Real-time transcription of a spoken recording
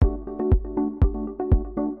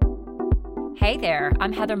Hey there,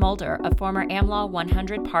 I'm Heather Mulder, a former AmLaw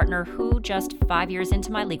 100 partner who, just 5 years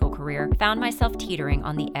into my legal career, found myself teetering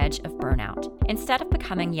on the edge of burnout. Instead of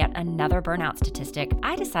becoming yet another burnout statistic,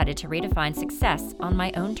 I decided to redefine success on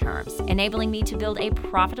my own terms, enabling me to build a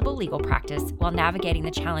profitable legal practice while navigating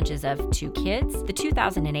the challenges of 2 kids, the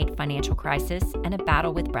 2008 financial crisis, and a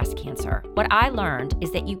battle with breast cancer. What I learned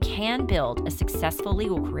is that you can build a successful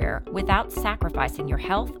legal career without sacrificing your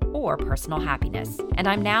health or personal happiness. And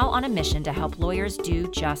I'm now on a mission to help lawyers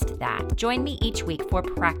do just that. Join me each week for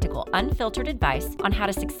practical, unfiltered advice on how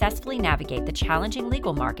to successfully navigate the challenging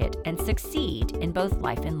legal market and succeed in both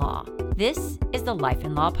life and law. This is the Life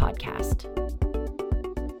and Law Podcast.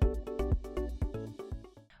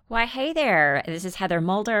 Why, hey there. This is Heather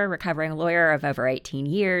Mulder, recovering lawyer of over 18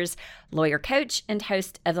 years, lawyer coach, and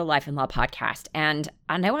host of the Life and Law Podcast. And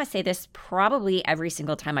I know I say this probably every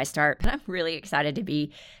single time I start, but I'm really excited to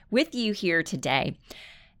be with you here today.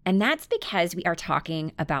 And that's because we are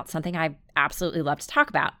talking about something I absolutely love to talk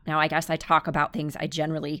about. Now, I guess I talk about things I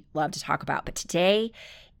generally love to talk about, but today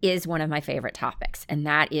is one of my favorite topics, and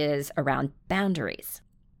that is around boundaries.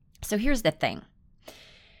 So here's the thing.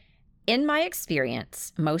 In my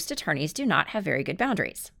experience, most attorneys do not have very good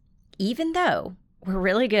boundaries. Even though we're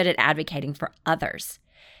really good at advocating for others,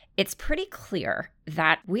 it's pretty clear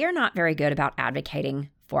that we are not very good about advocating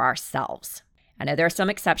for ourselves. I know there are some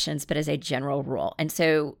exceptions, but as a general rule. And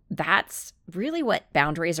so that's really what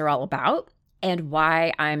boundaries are all about and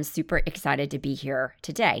why I'm super excited to be here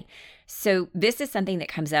today. So this is something that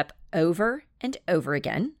comes up over and over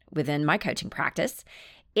again within my coaching practice.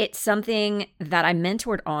 It's something that I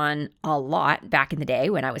mentored on a lot back in the day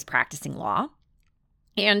when I was practicing law.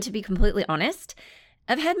 And to be completely honest,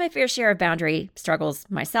 I've had my fair share of boundary struggles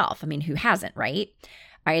myself. I mean, who hasn't, right?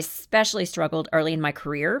 I especially struggled early in my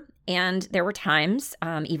career, and there were times,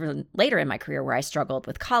 even later in my career, where I struggled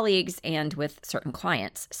with colleagues and with certain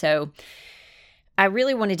clients. So I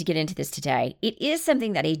really wanted to get into this today. It is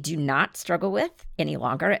something that I do not struggle with any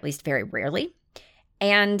longer, at least very rarely.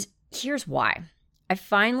 And here's why. I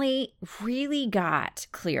finally really got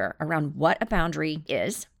clear around what a boundary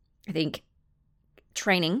is. I think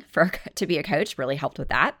training to be a coach really helped with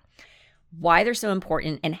that. Why they're so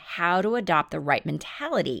important, and how to adopt the right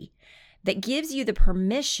mentality that gives you the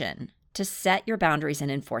permission to set your boundaries and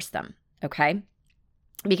enforce them, okay?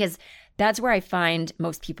 Because that's where I find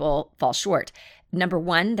most people fall short. Number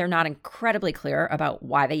one, they're not incredibly clear about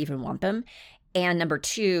why they even want them. And number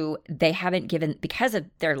two, they haven't given, because of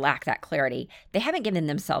their lack of that clarity, they haven't given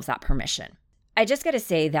themselves that permission. I just got to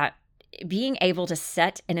say that being able to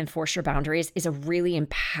set and enforce your boundaries is a really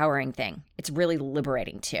empowering thing. It's really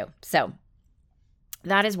liberating too. So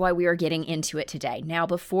that is why we are getting into it today. Now,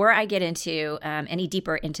 before I get into any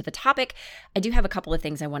deeper into the topic, I do have a couple of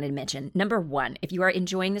things I wanted to mention. Number one, if you are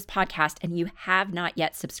enjoying this podcast and you have not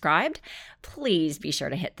yet subscribed, please be sure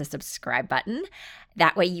to hit the subscribe button.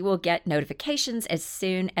 That way you will get notifications as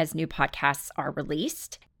soon as new podcasts are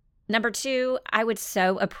released. Number two, I would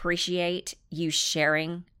so appreciate you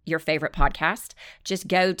sharing your favorite podcast. Just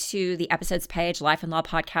go to the episodes page,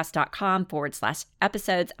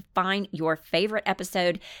 lifeandlawpodcast.com/episodes, find your favorite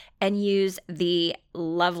episode, and use the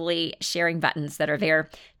lovely sharing buttons that are there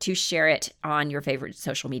to share it on your favorite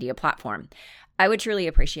social media platform. I would truly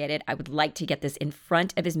appreciate it. I would like to get this in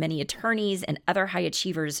front of as many attorneys and other high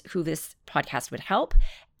achievers who this podcast would help.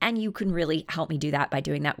 And you can really help me do that by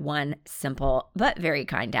doing that one simple but very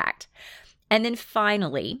kind act. And then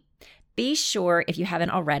finally, be sure, if you haven't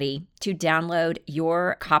already, to download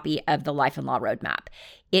your copy of the Life and Law Roadmap.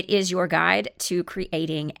 It is your guide to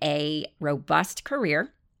creating a robust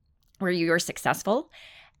career where you are successful,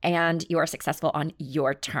 and you are successful on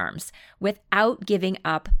your terms without giving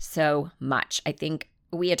up so much. I think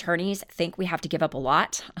we attorneys think we have to give up a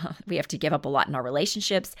lot. We have to give up a lot in our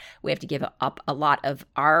relationships. We have to give up a lot of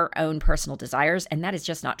our own personal desires, and that is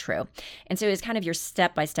just not true. And so it's kind of your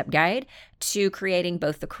step-by-step guide to creating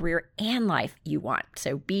both the career and life you want.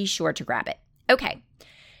 So be sure to grab it. Okay,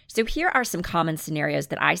 so here are some common scenarios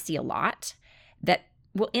that I see a lot that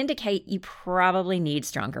will indicate you probably need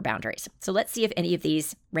stronger boundaries. So let's see if any of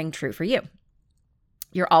these ring true for you.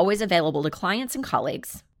 You're always available to clients and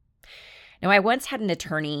colleagues. Now, I once had an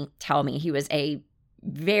attorney tell me, he was a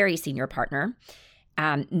very senior partner,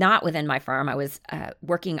 not within my firm. I was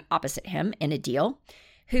working opposite him in a deal,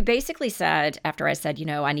 who basically said, after I said,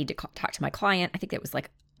 I need to talk to my client, I think it was like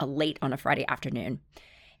late on a Friday afternoon,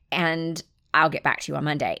 and I'll get back to you on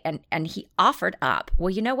Monday. And he offered up, well,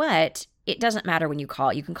 you know what? It doesn't matter when you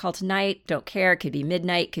call. You can call tonight, don't care. It could be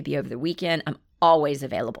midnight, could be over the weekend. I'm always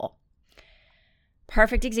available.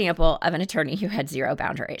 Perfect example of an attorney who had zero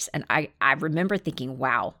boundaries. And I remember thinking,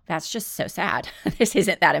 wow, that's just so sad. This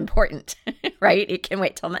isn't that important, right? It can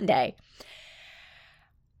wait till Monday.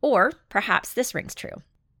 Or perhaps this rings true.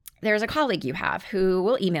 There's a colleague you have who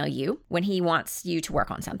will email you when he wants you to work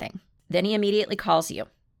on something. Then he immediately calls you.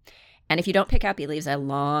 And if you don't pick up, he leaves a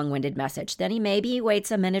long-winded message. Then he maybe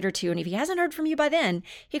waits a minute or two, and if he hasn't heard from you by then,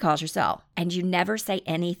 he calls your cell. And you never say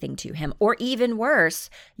anything to him. Or even worse,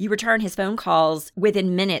 you return his phone calls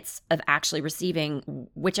within minutes of actually receiving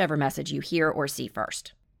whichever message you hear or see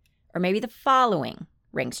first. Or maybe the following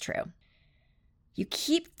rings true. You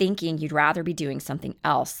keep thinking you'd rather be doing something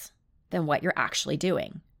else than what you're actually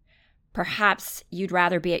doing. Perhaps you'd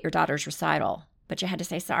rather be at your daughter's recital, but you had to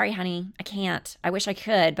say, sorry, honey, I can't. I wish I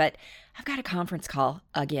could, but I've got a conference call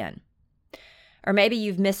again. Or maybe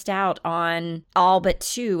you've missed out on all but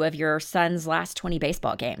 2 of your son's last 20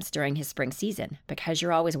 baseball games during his spring season because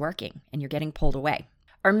you're always working and you're getting pulled away.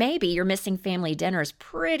 Or maybe you're missing family dinners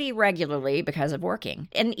pretty regularly because of working.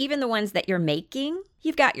 And even the ones that you're making,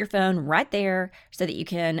 you've got your phone right there so that you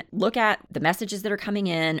can look at the messages that are coming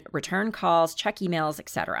in, return calls, check emails,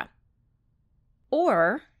 etc.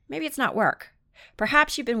 Or maybe it's not work.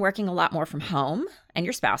 Perhaps you've been working a lot more from home, and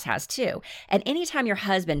your spouse has too. And anytime your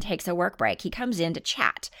husband takes a work break, he comes in to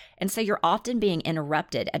chat. And so you're often being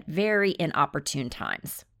interrupted at very inopportune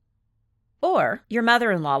times. Or your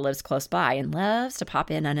mother-in-law lives close by and loves to pop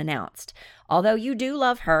in unannounced. Although you do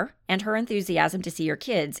love her and her enthusiasm to see your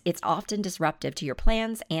kids, it's often disruptive to your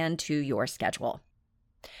plans and to your schedule.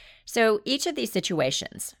 So each of these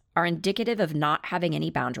situations are indicative of not having any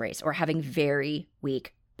boundaries or having very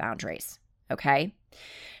weak boundaries. Okay?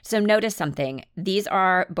 So notice something. These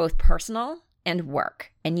are both personal and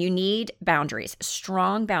work, and you need boundaries,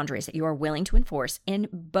 strong boundaries that you are willing to enforce in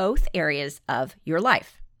both areas of your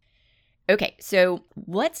life. Okay, so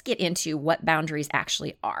let's get into what boundaries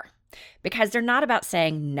actually are, because they're not about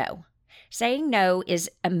saying no. Saying no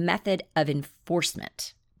is a method of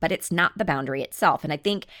enforcement, but it's not the boundary itself. And I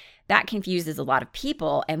think that confuses a lot of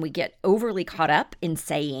people, and we get overly caught up in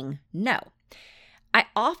saying no. I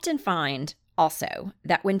often find also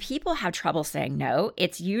that when people have trouble saying no,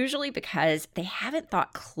 it's usually because they haven't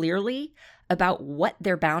thought clearly about what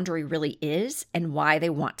their boundary really is and why they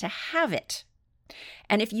want to have it.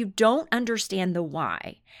 And if you don't understand the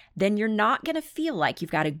why, then you're not going to feel like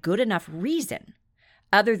you've got a good enough reason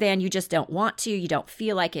other than you just don't want to, you don't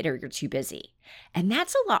feel like it, or you're too busy. And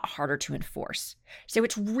that's a lot harder to enforce. So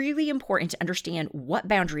it's really important to understand what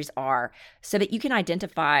boundaries are so that you can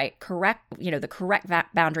identify the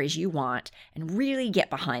correct boundaries you want and really get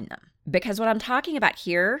behind them. Because what I'm talking about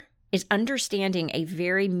here is understanding a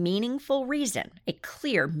very meaningful reason, a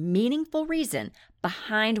clear, meaningful reason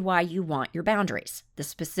behind why you want your boundaries, the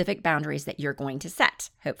specific boundaries that you're going to set,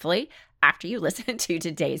 hopefully, after you listen to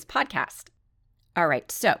today's podcast. All right,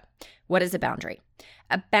 so what is a boundary?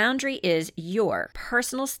 A boundary is your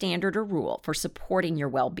personal standard or rule for supporting your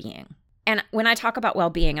well-being. And when I talk about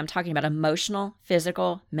well-being, I'm talking about emotional,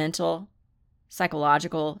 physical, mental,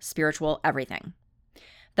 psychological, spiritual, everything.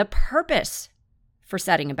 The purpose for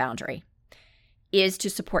setting a boundary is to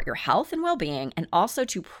support your health and well-being and also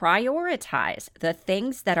to prioritize the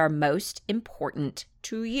things that are most important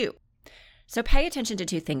to you. So pay attention to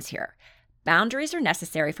 2 things here. Boundaries are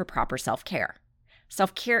necessary for proper self-care.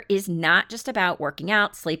 Self-care is not just about working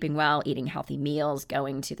out, sleeping well, eating healthy meals,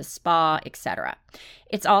 going to the spa, etc.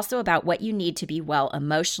 It's also about what you need to be well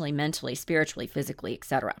emotionally, mentally, spiritually, physically,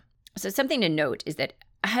 etc. So something to note is that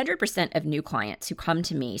 100% of new clients who come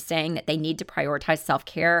to me saying that they need to prioritize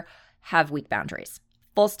self-care have weak boundaries.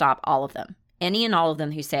 Full stop, all of them. Any and all of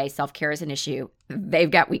them who say self-care is an issue, they've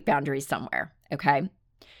got weak boundaries somewhere, okay?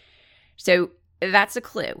 So that's a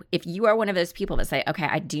clue. If you are one of those people that say, okay,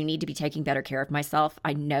 I do need to be taking better care of myself,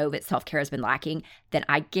 I know that self-care has been lacking, then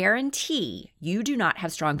I guarantee you do not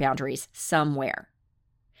have strong boundaries somewhere.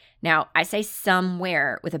 Now, I say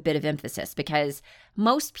somewhere with a bit of emphasis because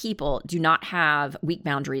most people do not have weak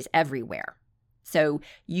boundaries everywhere. So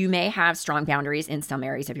you may have strong boundaries in some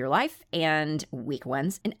areas of your life and weak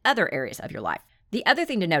ones in other areas of your life. The other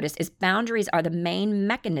thing to notice is boundaries are the main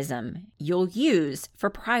mechanism you'll use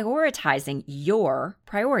for prioritizing your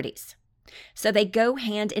priorities. So they go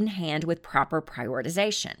hand in hand with proper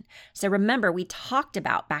prioritization. So remember, we talked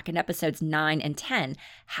about back in episodes 9 and 10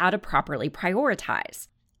 how to properly prioritize.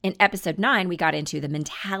 In episode 9, we got into the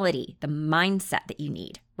mentality, the mindset that you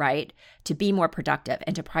need, right, to be more productive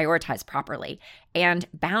and to prioritize properly. And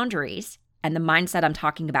boundaries and the mindset I'm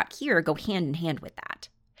talking about here go hand in hand with that.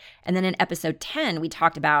 And then in episode 10, we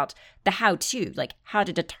talked about the how-to, like how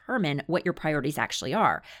to determine what your priorities actually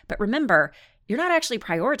are. But remember, you're not actually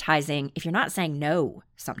prioritizing if you're not saying no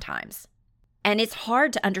sometimes. And it's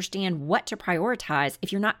hard to understand what to prioritize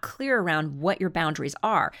if you're not clear around what your boundaries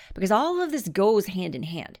are, because all of this goes hand in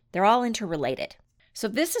hand. They're all interrelated. So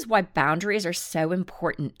this is why boundaries are so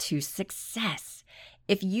important to success.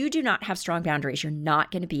 If you do not have strong boundaries, you're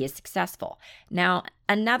not going to be as successful. Now,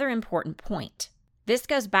 another important point. This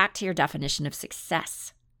goes back to your definition of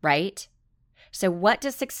success, right? So what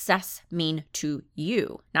does success mean to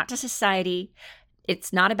you? Not to society.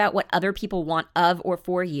 It's not about what other people want of or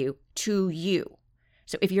for you, to you.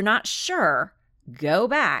 So if you're not sure, go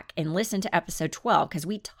back and listen to episode 12 because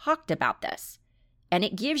we talked about this. And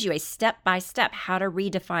it gives you a step-by-step how to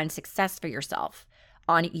redefine success for yourself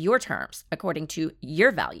on your terms, according to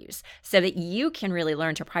your values, so that you can really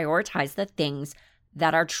learn to prioritize the things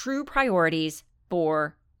that are true priorities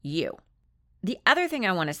for you. The other thing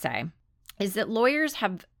I want to say is that lawyers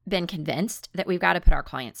have been convinced that we've got to put our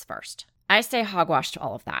clients first. I say hogwash to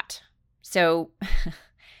all of that. So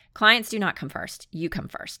clients do not come first. You come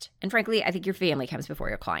first. And frankly, I think your family comes before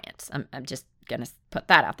your clients. I'm just going to put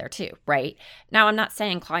that out there too, right? Now, I'm not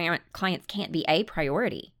saying clients can't be a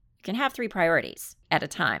priority. You can have 3 priorities at a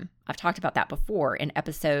time. I've talked about that before in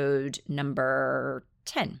episode number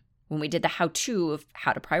 10, when we did the how-to of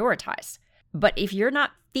how to prioritize. But if you're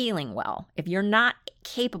not feeling well, if you're not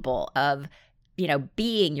capable of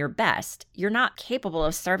being your best, you're not capable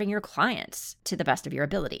of serving your clients to the best of your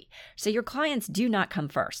ability. So your clients do not come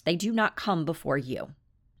first. They do not come before you.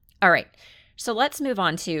 All right. So let's move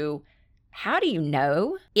on to how do you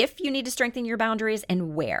know if you need to strengthen your boundaries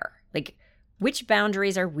and where? Like, which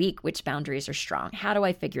boundaries are weak? Which boundaries are strong? How do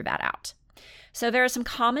I figure that out? So there are some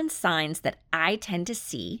common signs that I tend to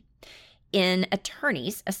see in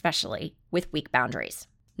attorneys, especially with weak boundaries.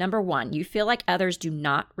 Number 1, you feel like others do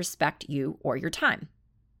not respect you or your time.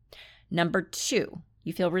 Number 2,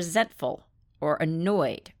 you feel resentful or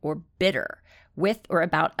annoyed or bitter with or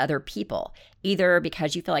about other people, either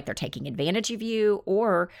because you feel like they're taking advantage of you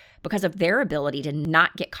or because of their ability to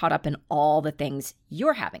not get caught up in all the things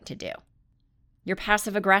you're having to do. You're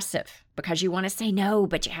passive aggressive because you want to say no,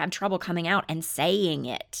 but you have trouble coming out and saying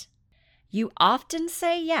it. You often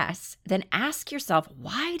say yes, then ask yourself,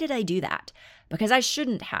 why did I do that? Because I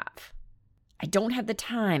shouldn't have. I don't have the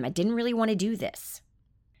time. I didn't really want to do this.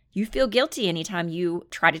 You feel guilty anytime you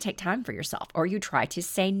try to take time for yourself or you try to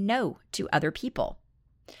say no to other people.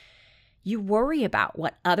 You worry about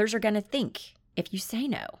what others are going to think if you say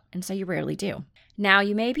no, and so you rarely do. Now,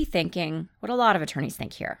 you may be thinking what a lot of attorneys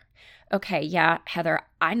think here. Okay, yeah, Heather,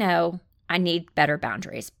 I know I need better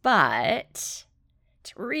boundaries, but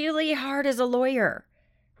it's really hard as a lawyer,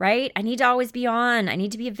 right? I need to always be on. I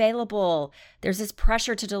need to be available. There's this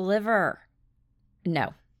pressure to deliver.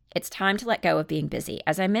 No, it's time to let go of being busy.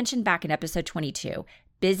 As I mentioned back in episode 22,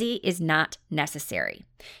 busy is not necessary.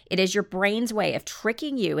 It is your brain's way of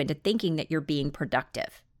tricking you into thinking that you're being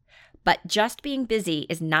productive. But just being busy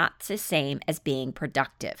is not the same as being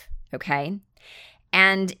productive, okay?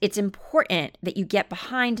 And it's important that you get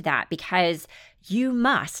behind that because you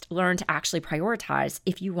must learn to actually prioritize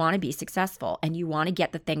if you want to be successful and you want to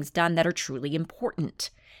get the things done that are truly important.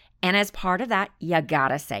 And as part of that, you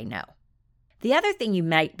gotta say no. The other thing you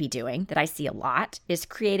might be doing that I see a lot is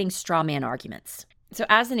creating straw man arguments. So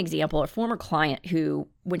as an example, a former client who,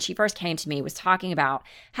 when she first came to me, was talking about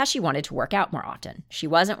how she wanted to work out more often. She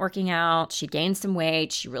wasn't working out. She gained some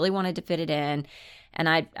weight. She really wanted to fit it in. And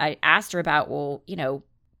I asked her about, well,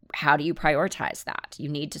 how do you prioritize that? You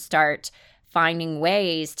need to start finding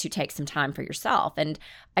ways to take some time for yourself. And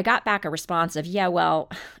I got back a response of, yeah, well,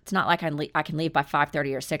 it's not like I can leave by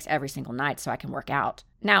 5:30 or 6 every single night so I can work out.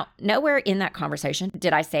 Now, nowhere in that conversation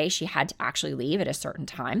did I say she had to actually leave at a certain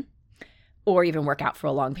time or even work out for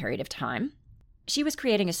a long period of time. She was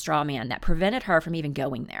creating a straw man that prevented her from even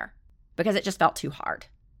going there because it just felt too hard.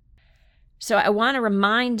 So I want to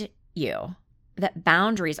remind you that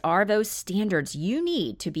boundaries are those standards you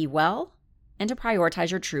need to be well and to prioritize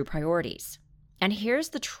your true priorities. And here's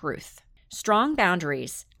the truth. Strong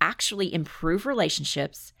boundaries actually improve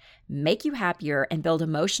relationships, make you happier, and build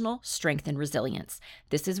emotional strength and resilience.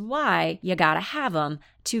 This is why you gotta have them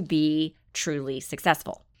to be truly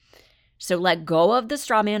successful. So let go of the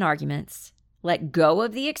straw man arguments, let go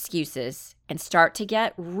of the excuses, and start to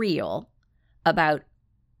get real about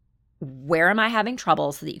where am I having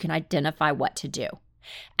trouble so that you can identify what to do.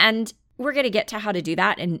 And we're going to get to how to do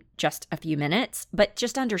that in just a few minutes, but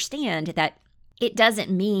just understand that it doesn't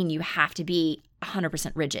mean you have to be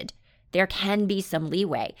 100% rigid. There can be some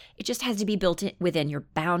leeway. It just has to be built within your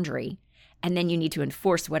boundary, and then you need to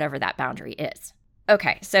enforce whatever that boundary is.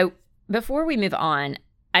 Okay, so before we move on,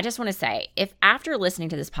 I just want to say, if after listening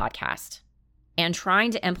to this podcast, and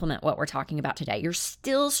trying to implement what we're talking about today, you're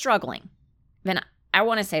still struggling, then I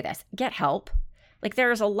want to say this, get help. Like,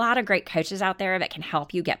 there's a lot of great coaches out there that can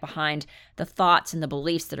help you get behind the thoughts and the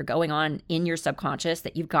beliefs that are going on in your subconscious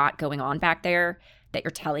that you've got going on back there, that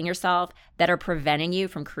you're telling yourself, that are preventing you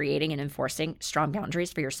from creating and enforcing strong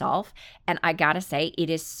boundaries for yourself. And I gotta say, it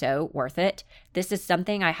is so worth it. This is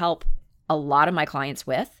something I help a lot of my clients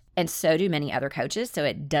with, and so do many other coaches. So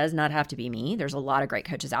it does not have to be me. There's a lot of great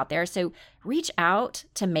coaches out there. So reach out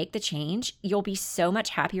to make the change. You'll be so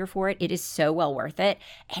much happier for it. It is so well worth it.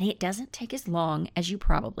 And it doesn't take as long as you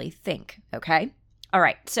probably think. Okay. All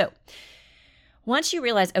right. So once you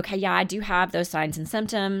realize, okay, yeah, I do have those signs and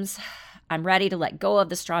symptoms. I'm ready to let go of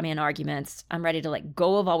the straw man arguments. I'm ready to let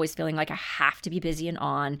go of always feeling like I have to be busy and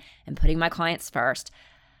on and putting my clients first.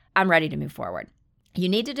 I'm ready to move forward. You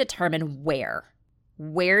need to determine where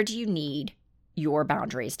do you need your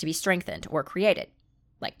boundaries to be strengthened or created,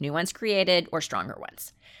 like new ones created or stronger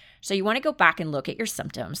ones. So you want to go back and look at your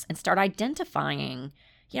symptoms and start identifying,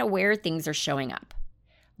 where things are showing up.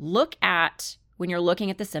 Look at, when you're looking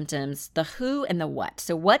at the symptoms, the who and the what.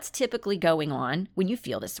 So what's typically going on when you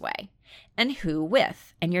feel this way and who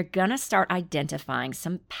with, and you're going to start identifying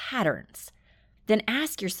some patterns. Then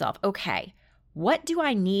ask yourself, okay, what do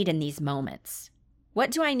I need in these moments?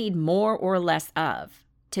 What do I need more or less of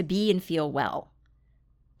to be and feel well,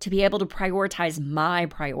 to be able to prioritize my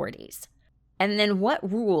priorities? And then what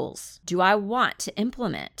rules do I want to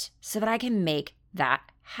implement so that I can make that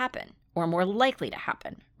happen or more likely to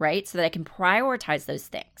happen, right? So that I can prioritize those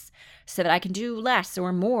things, so that I can do less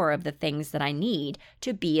or more of the things that I need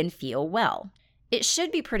to be and feel well. It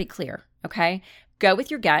should be pretty clear, okay? Go with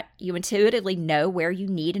your gut. You intuitively know where you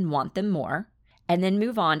need and want them more, and then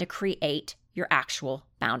move on to create your actual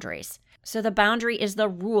boundaries. So the boundary is the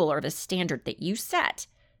rule or the standard that you set,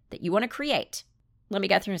 that you want to create. Let me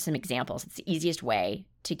go through some examples. It's the easiest way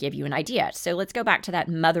to give you an idea. So let's go back to that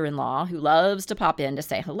mother-in-law who loves to pop in to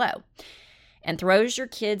say hello and throws your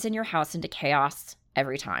kids and your house into chaos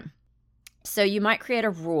every time. So you might create a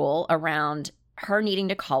rule around her needing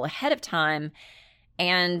to call ahead of time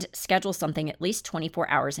and schedule something at least 24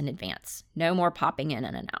 hours in advance. No more popping in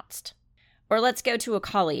unannounced. Or let's go to a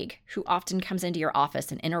colleague who often comes into your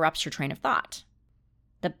office and interrupts your train of thought.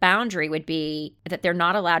 The boundary would be that they're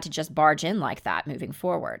not allowed to just barge in like that moving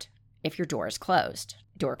forward if your door is closed.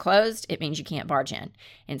 Door closed, it means you can't barge in.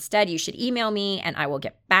 Instead, you should email me and I will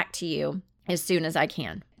get back to you as soon as I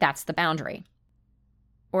can. That's the boundary.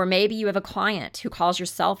 Or maybe you have a client who calls your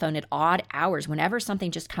cell phone at odd hours whenever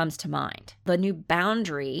something just comes to mind. The new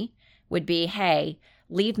boundary would be, hey,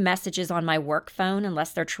 leave messages on my work phone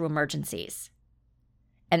unless they're true emergencies.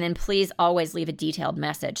 And then please always leave a detailed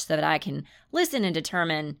message so that I can listen and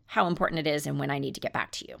determine how important it is and when I need to get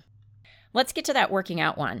back to you. Let's get to that working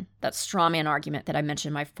out one, that straw man argument that I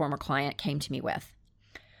mentioned my former client came to me with.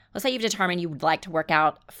 Let's say you've determined you would like to work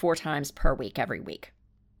out 4 times per week every week.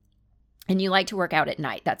 And you like to work out at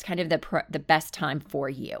night. That's kind of the best time for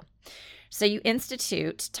you. So you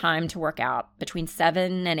institute time to work out between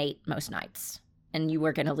 7 and 8 most nights. And you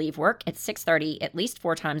are going to leave work at 6:30 at least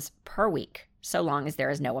 4 times per week, so long as there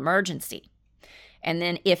is no emergency. And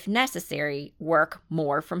then, if necessary, work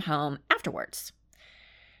more from home afterwards.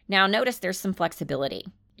 Now, notice there's some flexibility.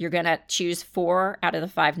 You're going to choose 4 out of the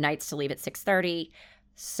 5 nights to leave at 6:30,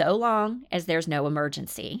 so long as there's no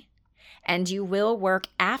emergency. And you will work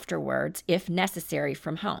afterwards, if necessary,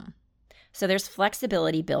 from home. So there's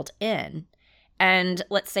flexibility built in. And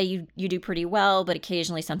let's say you do pretty well, but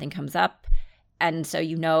occasionally something comes up. And so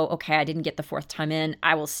okay, I didn't get the 4th time in.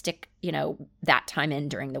 I will stick, that time in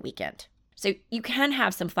during the weekend. So you can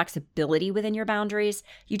have some flexibility within your boundaries.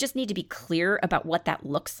 You just need to be clear about what that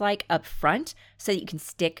looks like up front so that you can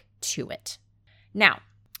stick to it. Now,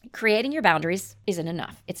 creating your boundaries isn't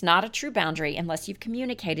enough. It's not a true boundary unless you've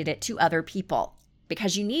communicated it to other people,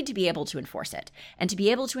 because you need to be able to enforce it. And to be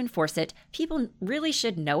able to enforce it, people really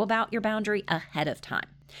should know about your boundary ahead of time.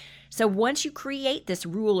 So once you create this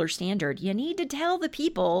rule or standard, you need to tell the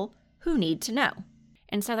people who need to know.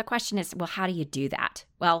 And so the question is, well, how do you do that?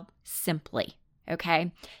 Well, simply,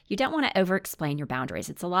 okay? You don't want to over-explain your boundaries.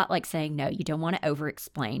 It's a lot like saying no. You don't want to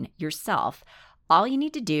over-explain yourself. All you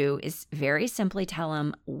need to do is very simply tell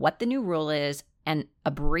them what the new rule is and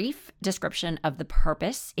a brief description of the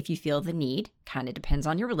purpose if you feel the need. Kind of depends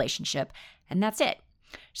on your relationship, and that's it.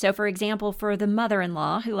 So, for example, for the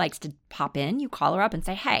mother-in-law who likes to pop in, you call her up and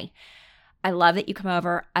say, hey, I love that you come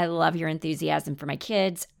over. I love your enthusiasm for my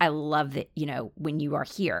kids. I love that, when you are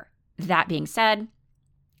here. That being said,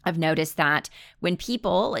 I've noticed that when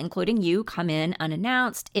people, including you, come in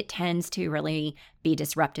unannounced, it tends to really be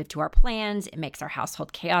disruptive to our plans. It makes our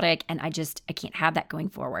household chaotic, and I can't have that going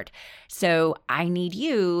forward. So I need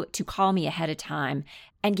you to call me ahead of time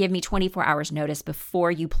and give me 24 hours notice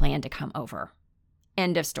before you plan to come over.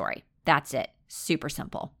 End of story. That's it. Super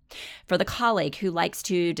simple. For the colleague who likes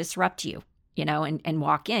to disrupt you, and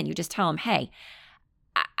walk in, you just tell them, hey,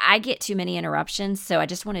 I get too many interruptions, so I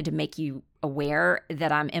just wanted to make you aware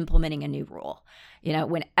that I'm implementing a new rule.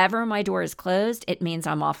 Whenever my door is closed, it means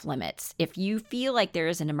I'm off limits. If you feel like there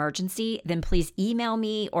is an emergency, then please email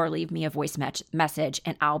me or leave me a voice message,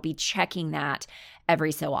 and I'll be checking that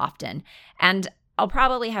every so often. And I'll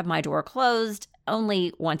probably have my door closed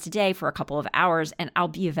only once a day for a couple of hours, and I'll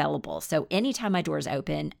be available. So anytime my door is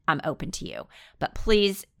open, I'm open to you. But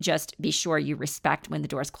please just be sure you respect when the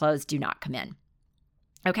door is closed. Do not come in.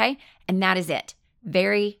 Okay? And that is it.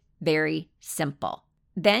 Very, very simple.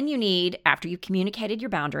 Then you need, after you've communicated your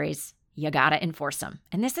boundaries, you got to enforce them.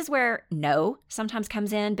 And this is where no sometimes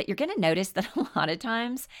comes in, but you're going to notice that a lot of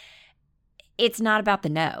times it's not about the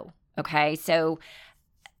no. Okay? So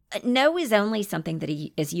no is only something that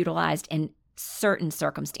is utilized in certain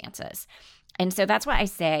circumstances. And so that's why I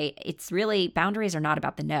say it's really, boundaries are not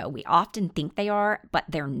about the no. We often think they are, but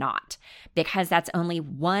they're not, because that's only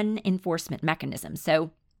one enforcement mechanism.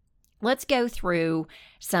 So let's go through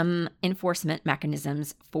some enforcement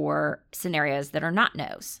mechanisms for scenarios that are not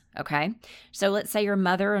no's, okay? So let's say your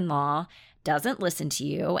mother-in-law doesn't listen to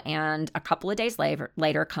you, and a couple of days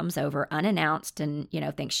later comes over unannounced and,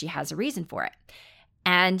 thinks she has a reason for it.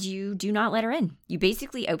 And you do not let her in. You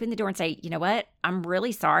basically open the door and say, you know what? I'm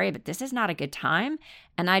really sorry, but this is not a good time.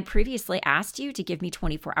 And I'd previously asked you to give me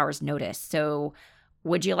 24 hours notice. So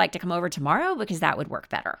would you like to come over tomorrow? Because that would work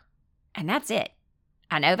better. And that's it.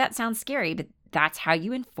 I know that sounds scary, but that's how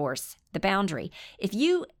you enforce the boundary. If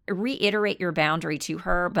you reiterate your boundary to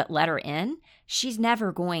her, but let her in, she's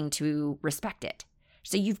never going to respect it.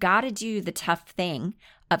 So you've got to do the tough thing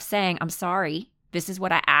of saying, I'm sorry, this is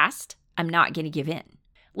what I asked. I'm not going to give in.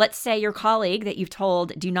 Let's say your colleague that you've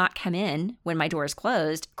told do not come in when my door is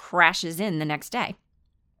closed crashes in the next day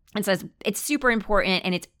and says, it's super important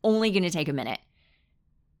and it's only going to take a minute.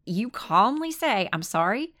 You calmly say, I'm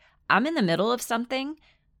sorry, I'm in the middle of something.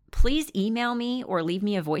 Please email me or leave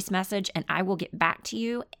me a voice message and I will get back to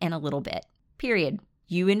you in a little bit. Period.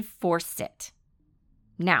 You enforce it.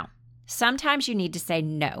 Now, sometimes you need to say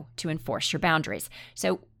no to enforce your boundaries.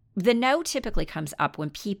 So the no typically comes up when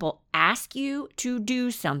people ask you to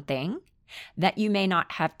do something that you may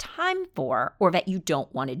not have time for or that you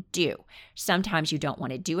don't want to do. Sometimes you don't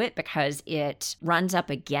want to do it because it runs up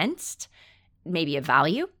against maybe a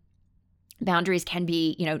value. Boundaries can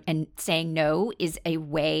be, and saying no is a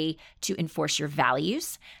way to enforce your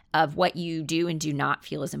values of what you do and do not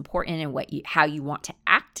feel is important and how you want to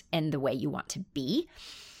act and the way you want to be.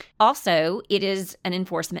 Also, it is an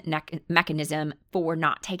enforcement mechanism for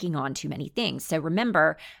not taking on too many things. So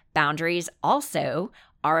remember, boundaries also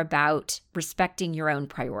are about respecting your own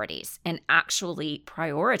priorities and actually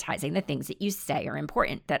prioritizing the things that you say are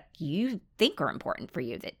important, that you think are important for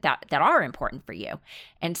you, that are important for you.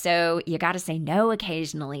 And so you got to say no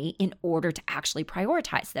occasionally in order to actually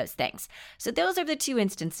prioritize those things. So those are the two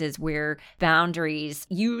instances where boundaries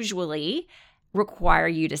usually require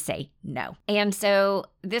you to say no. And so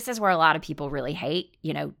this is where a lot of people really hate,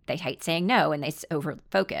 they hate saying no and they over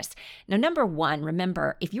focus. Now, number one,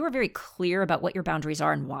 remember, if you are very clear about what your boundaries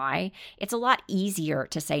are and why, it's a lot easier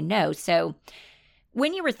to say no. So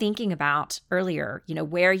when you were thinking about earlier,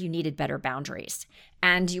 where you needed better boundaries,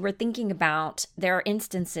 and you were thinking about there are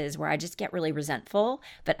instances where I just get really resentful,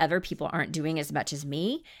 but other people aren't doing as much as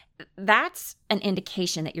me, that's an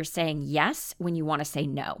indication that you're saying yes when you want to say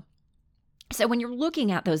no. So when you're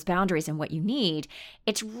looking at those boundaries and what you need,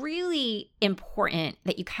 it's really important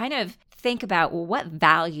that you kind of think about, well, what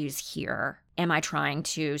values here am I trying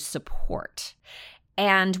to support?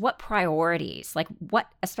 And what priorities,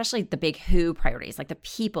 especially the big who priorities, like the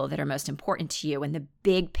people that are most important to you and the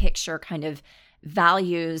big picture kind of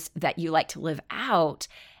values that you like to live out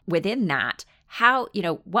within that.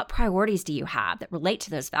 What priorities do you have that relate to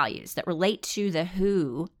those values, that relate to the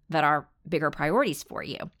who that are bigger priorities for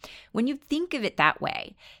you? When you think of it that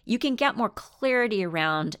way, you can get more clarity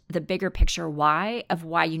around the bigger picture why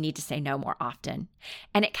you need to say no more often.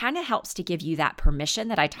 And it kind of helps to give you that permission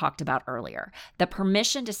that I talked about earlier, the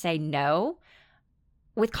permission to say no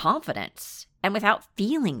with confidence and without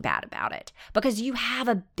feeling bad about it, because you have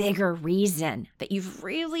a bigger reason that you've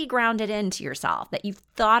really grounded into yourself, that you've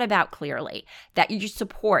thought about clearly, that you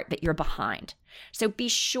support, that you're behind. So be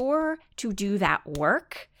sure to do that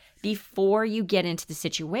work before you get into the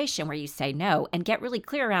situation where you say no, and get really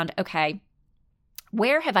clear around, okay,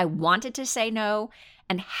 where have I wanted to say no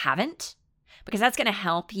and haven't? Because that's going to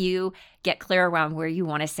help you get clear around where you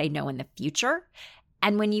want to say no in the future.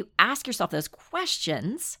 And when you ask yourself those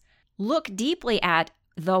questions, look deeply at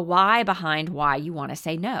the why behind why you want to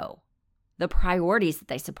say no, the priorities that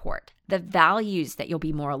they support, the values that you'll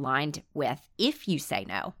be more aligned with if you say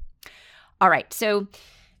no. All right, so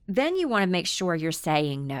then you want to make sure you're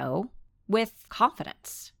saying no with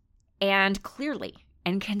confidence and clearly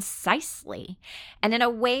and concisely, and in a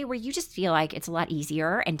way where you just feel like it's a lot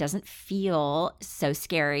easier and doesn't feel so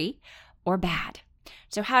scary or bad.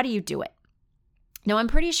 So how do you do it? Now, I'm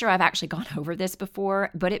pretty sure I've actually gone over this before,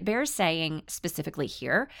 but it bears saying specifically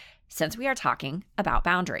here, since we are talking about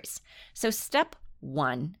boundaries. So step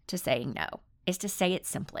 1 to saying no is to say it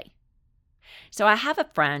simply. So I have a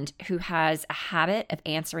friend who has a habit of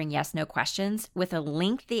answering yes/no questions with a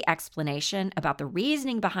lengthy explanation about the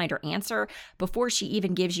reasoning behind her answer before she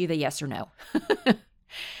even gives you the yes or no.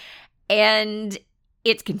 And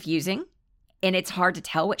it's confusing, and it's hard to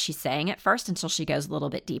tell what she's saying at first until she goes a little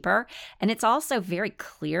bit deeper. And it's also very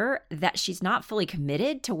clear that she's not fully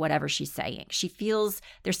committed to whatever she's saying. She feels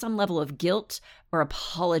there's some level of guilt or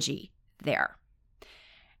apology there.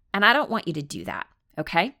 And I don't want you to do that.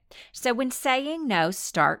 Okay? So when saying no,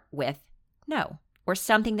 start with no, or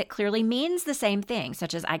something that clearly means the same thing,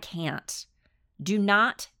 such as I can't. Do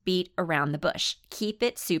not beat around the bush. Keep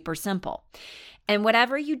it super simple. And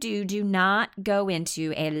whatever you do, do not go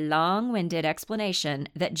into a long-winded explanation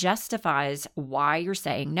that justifies why you're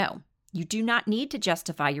saying no. You do not need to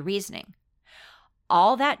justify your reasoning.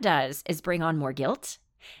 All that does is bring on more guilt,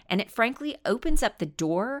 and it frankly opens up the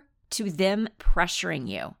door to them pressuring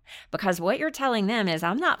you, because what you're telling them is,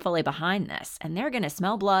 I'm not fully behind this, and they're going to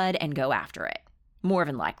smell blood and go after it, more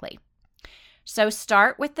than likely. So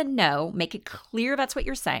start with the no, make it clear that's what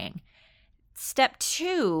you're saying. Step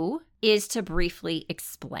 2 is to briefly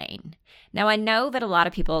explain. Now, I know that a lot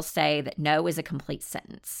of people say that no is a complete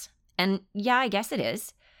sentence, and yeah, I guess it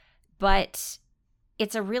is, but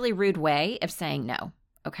it's a really rude way of saying no,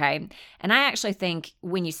 okay? And I actually think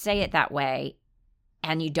when you say it that way,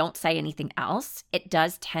 and you don't say anything else, it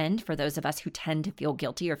does tend, for those of us who tend to feel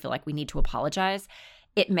guilty or feel like we need to apologize,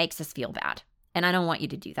 it makes us feel bad. And I don't want you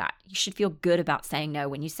to do that. You should feel good about saying no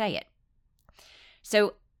when you say it.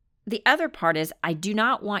 So the other part is, I do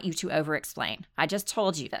not want you to over-explain. I just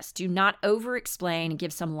told you this. Do not over-explain and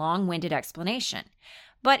give some long-winded explanation.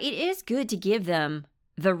 But it is good to give them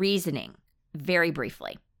the reasoning very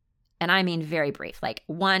briefly. And I mean very brief, like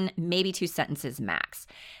 1, maybe 2 sentences max.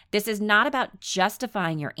 This is not about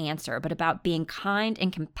justifying your answer, but about being kind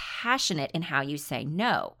and compassionate in how you say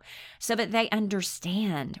no, so that they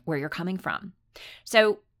understand where you're coming from.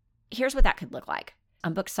 So here's what that could look like.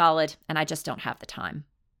 I'm booked solid, and I just don't have the time.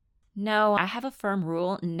 No, I have a firm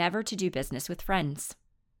rule never to do business with friends.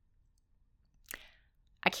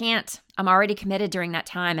 I can't. I'm already committed during that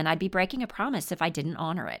time, and I'd be breaking a promise if I didn't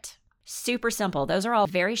honor it. Super simple. Those are all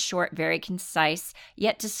very short, very concise,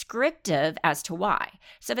 yet descriptive as to why,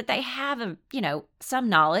 so that they have some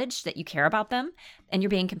knowledge that you care about them and you're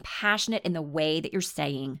being compassionate in the way that you're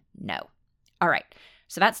saying no. All right.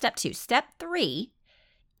 So that's step 2. Step 3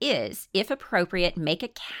 is, if appropriate, make a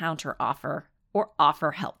counter offer or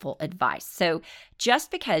offer helpful advice. So just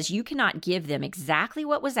because you cannot give them exactly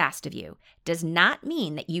what was asked of you does not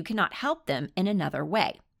mean that you cannot help them in another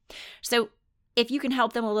way. So if you can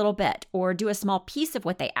help them a little bit or do a small piece of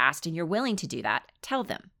what they asked and you're willing to do that, tell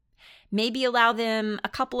them. Maybe allow them a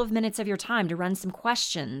couple of minutes of your time to run some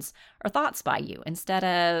questions or thoughts by you instead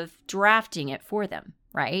of drafting it for them,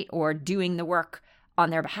 right? Or doing the work on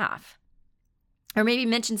their behalf. Or maybe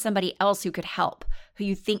mention somebody else who could help, who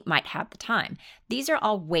you think might have the time. These are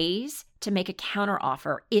all ways to make a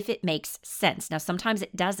counteroffer if it makes sense. Now, sometimes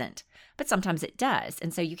it doesn't, but sometimes it does.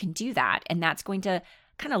 And so you can do that, and that's going to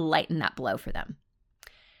kind of lighten that blow for them.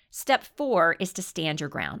 Step 4 is to stand your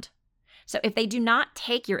ground. So if they do not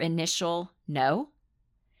take your initial no,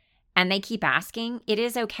 and they keep asking, it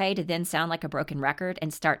is okay to then sound like a broken record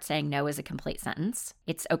and start saying no as a complete sentence.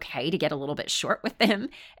 It's okay to get a little bit short with them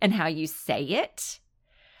and how you say it.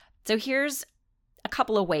 So here's a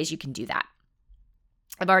couple of ways you can do that.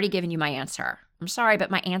 I've already given you my answer. I'm sorry,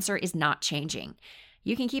 but my answer is not changing.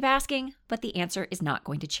 You can keep asking, but the answer is not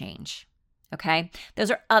going to change. Okay?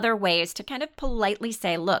 Those are other ways to kind of politely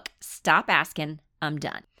say, look, stop asking, I'm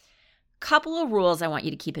done. Couple of rules I want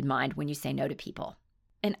you to keep in mind when you say no to people.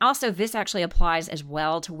 And also, this actually applies as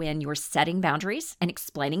well to when you're setting boundaries and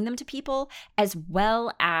explaining them to people, as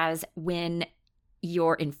well as when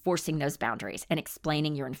you're enforcing those boundaries and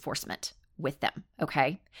explaining your enforcement with them,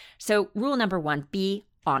 okay? So rule number 1, be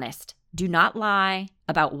honest. Do not lie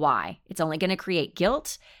about why. It's only going to create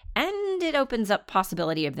guilt, and it opens up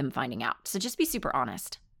possibility of them finding out. So just be super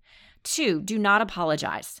honest. 2, do not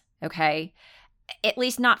apologize, okay? At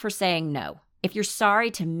least not for saying no. If you're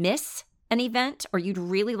sorry to miss an event or you'd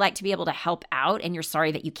really like to be able to help out and you're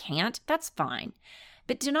sorry that you can't, that's fine.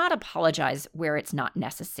 But do not apologize where it's not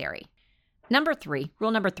necessary.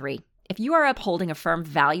 Rule number 3, if you are upholding a firm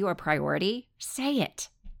value or priority, say it.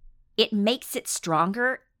 It makes it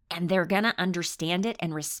stronger, and they're going to understand it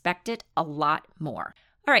and respect it a lot more.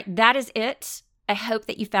 All right, that is it. I hope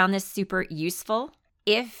that you found this super useful.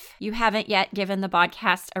 If you haven't yet given the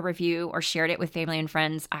podcast a review or shared it with family and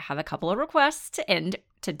friends, I have a couple of requests to end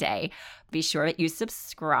today. Be sure that you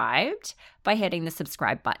subscribed by hitting the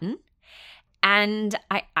subscribe button. And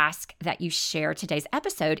I ask that you share today's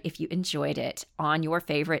episode if you enjoyed it on your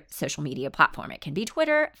favorite social media platform. It can be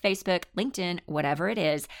Twitter, Facebook, LinkedIn, whatever it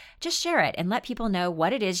is. Just share it and let people know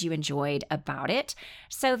what it is you enjoyed about it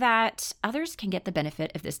so that others can get the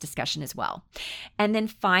benefit of this discussion as well. And then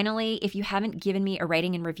finally, if you haven't given me a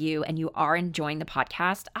rating and review and you are enjoying the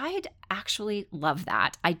podcast, I'd actually love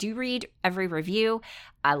that. I do read every review.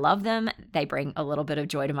 I love them. They bring a little bit of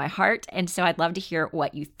joy to my heart. And so I'd love to hear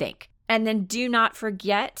what you think. And then do not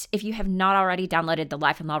forget, if you have not already downloaded the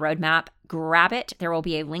Life and Law Roadmap, grab it. There will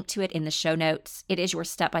be a link to it in the show notes. It is your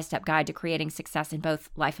step-by-step guide to creating success in both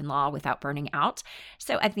life and law without burning out.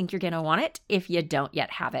 So I think you're going to want it if you don't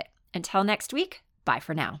yet have it. Until next week, bye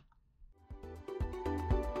for now.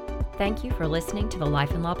 Thank you for listening to the Life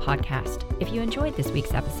and Law Podcast. If you enjoyed this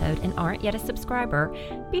week's episode and aren't yet a subscriber,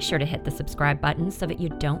 be sure to hit the subscribe button so that you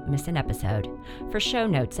don't miss an episode. For show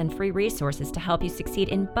notes and free resources to help you succeed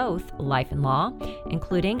in both life and law,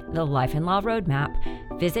 including the Life and Law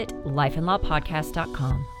Roadmap, visit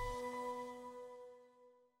lifeandlawpodcast.com.